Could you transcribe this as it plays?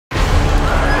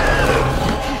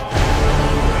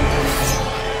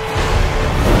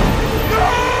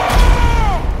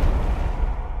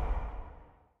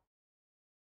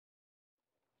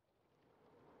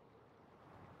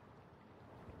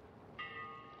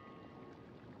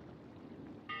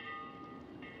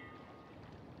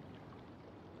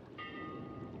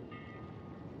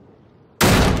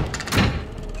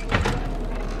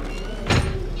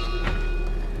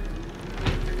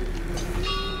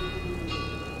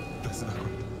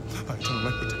Thy eternal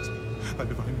light protects me. Thy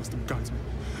divine wisdom guides me.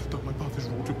 Though my path is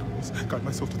wrought with darkness, guide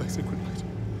my soul to thy sacred light.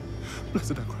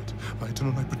 Blessed Akrat, thy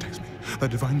eternal light protects me. Thy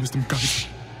divine wisdom guides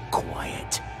me.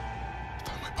 Quiet.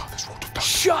 Though my path is wrought with darkness.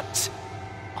 Shut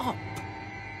up.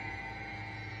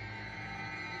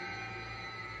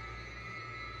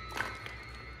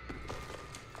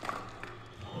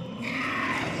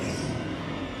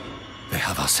 They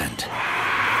have our scent.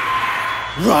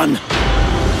 Run!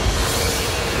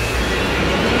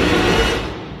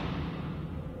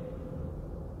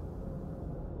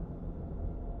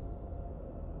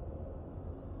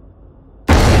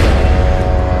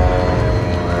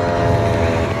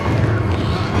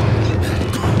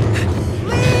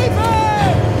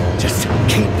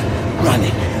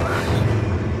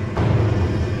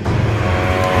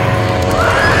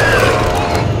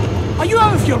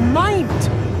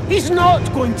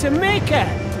 To make it.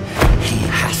 He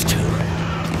has to.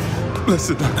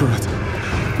 Blessed Akarat,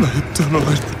 thy eternal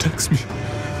light protects me.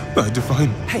 Thy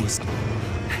divine wisdom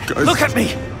guides look at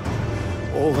me!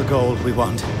 All the gold we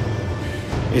want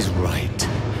is right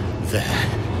there.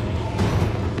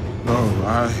 No,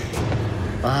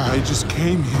 I just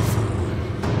came here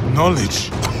for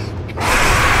knowledge.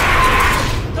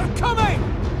 They're coming!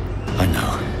 I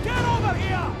know. Get over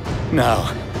here!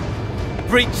 Now,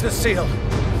 breach the seal.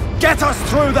 Get us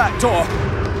through that door!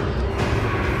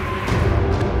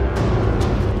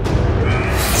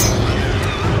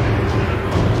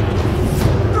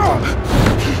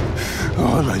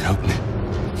 Oh, Lord, help me.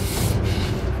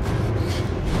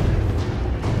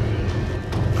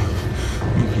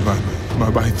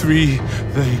 By three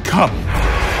they come.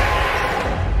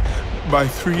 By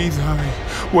three thy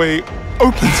way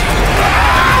opens.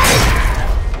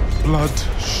 Blood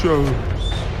shows.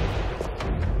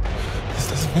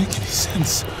 Doesn't make any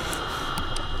sense.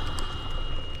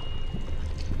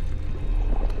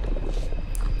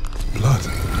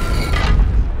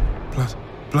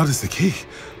 Blood is the key.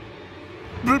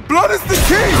 Blood is the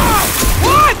key!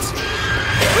 What?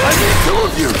 I need two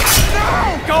of you! No!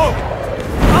 Go!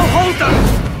 I'll hold them!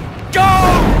 Go!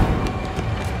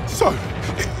 So,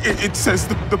 it says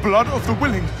the blood of the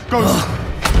willing goes...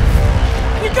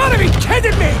 You gotta be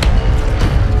kidding me!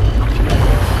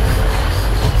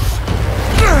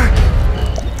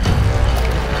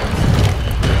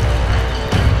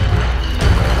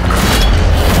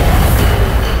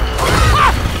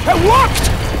 It worked!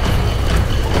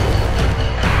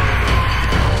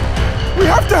 We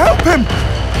have to help him!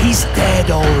 He's dead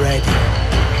already.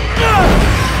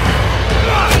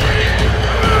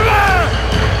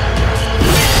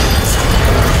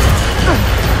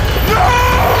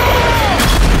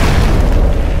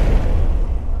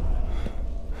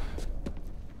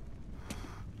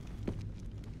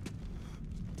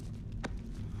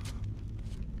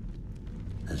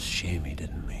 It's a shame he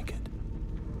didn't make it.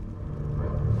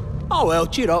 Oh well,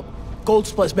 cheer up. Gold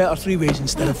splits better 3 ways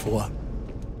instead of 4.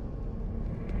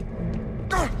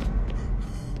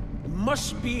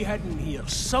 Must be hidden here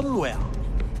somewhere.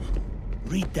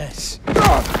 Read this.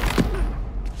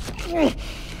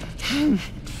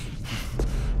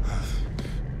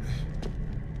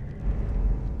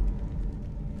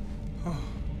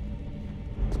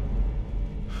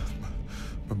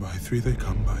 By three they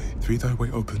come, by three thy way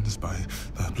opens, by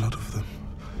the blood of them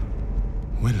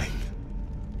willing.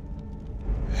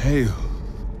 Hail.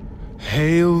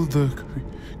 Hail the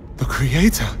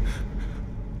Creator.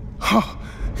 Oh,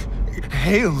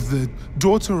 hail the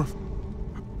daughter of...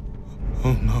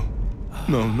 Oh, no.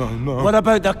 No. What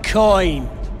about the coin?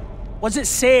 What's it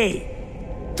say?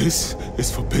 This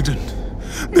is forbidden.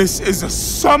 This is a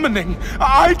summoning.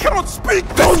 I cannot speak.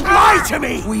 Don't lie to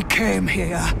me! We came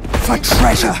here for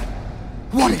treasure.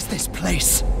 What is this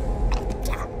place?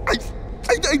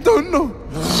 I don't know.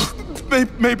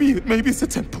 Maybe it's a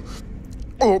temple.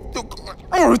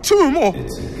 Or a tomb, or...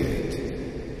 It's a gate.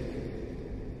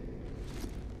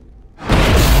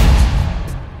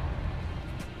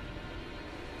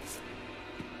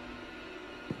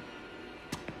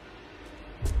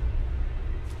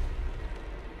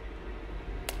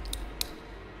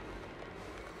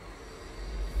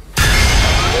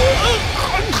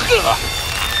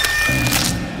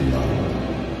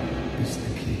 Is the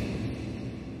key.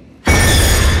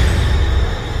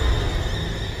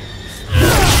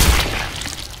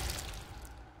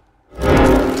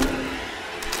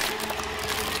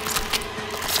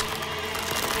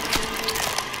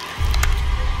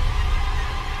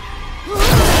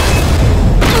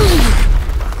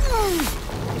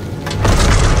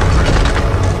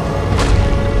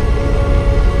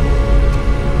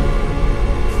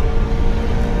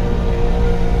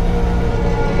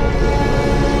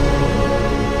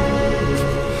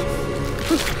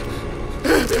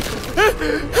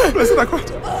 Blessed I cried.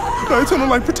 Thy eternal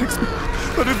light protects me.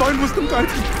 The divine wisdom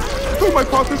guides me. Though my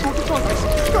path is wrought with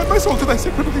darkness, guide my soul to thy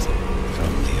sacred light.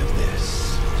 From the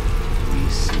abyss, we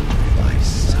see thy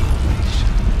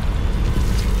salvation.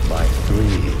 By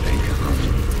three they come.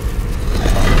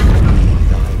 By three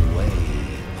thy way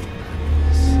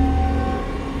opens.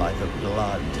 By the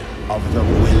blood of the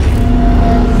willing.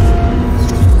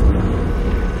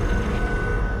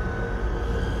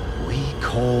 We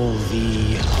call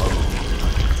thee home.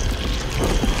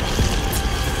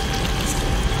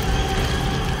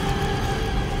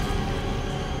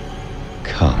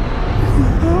 Come.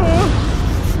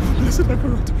 Blessed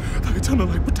Aberrant, thy eternal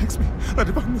light protects me. Thy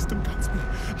divine wisdom guides me.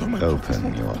 Though my path is Open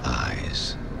wrought your with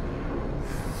eyes.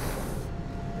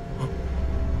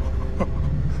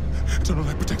 eternal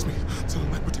light protects me.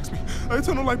 Eternal light protects me.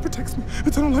 Eternal light protects me.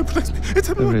 Eternal light protects me.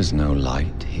 Eternal There light. is no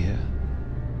light here.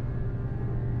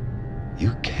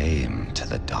 You came to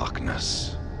the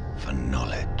darkness for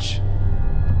knowledge.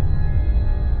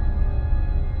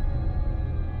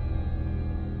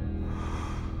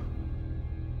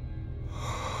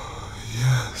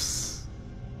 Yes.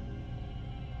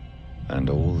 And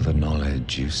all the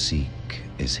knowledge you seek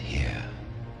is here.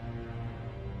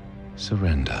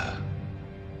 Surrender.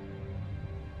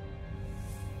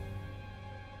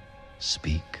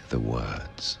 Speak the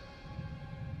words.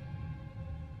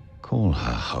 Call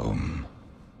her home.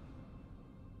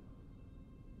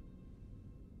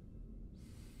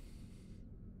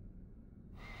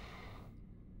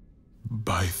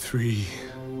 By three,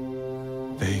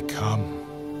 they come.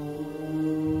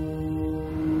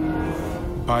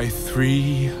 By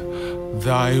three,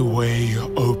 thy way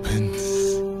opens.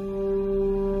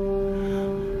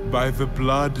 By the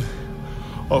blood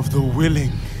of the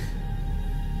willing,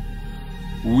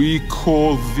 we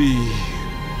call thee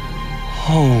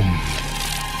home.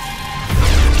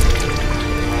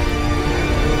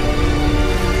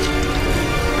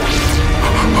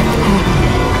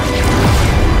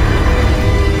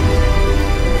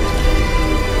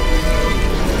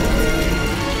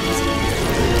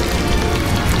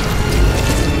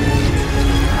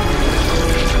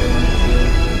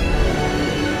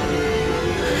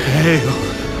 Hail,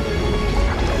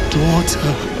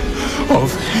 daughter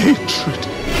of hatred,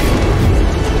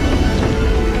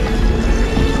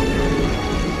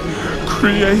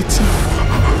 creator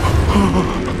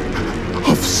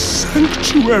of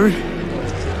sanctuary,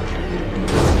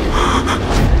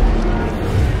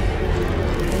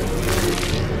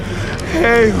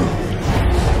 hail,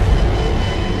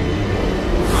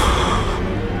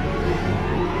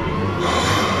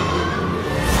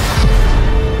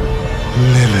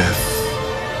 Lilith.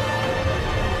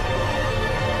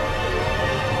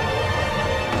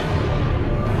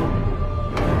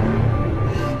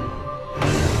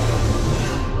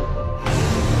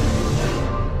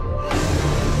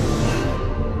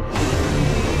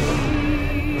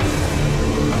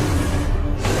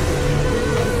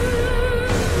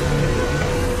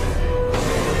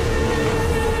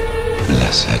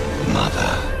 Blessed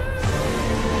Mother.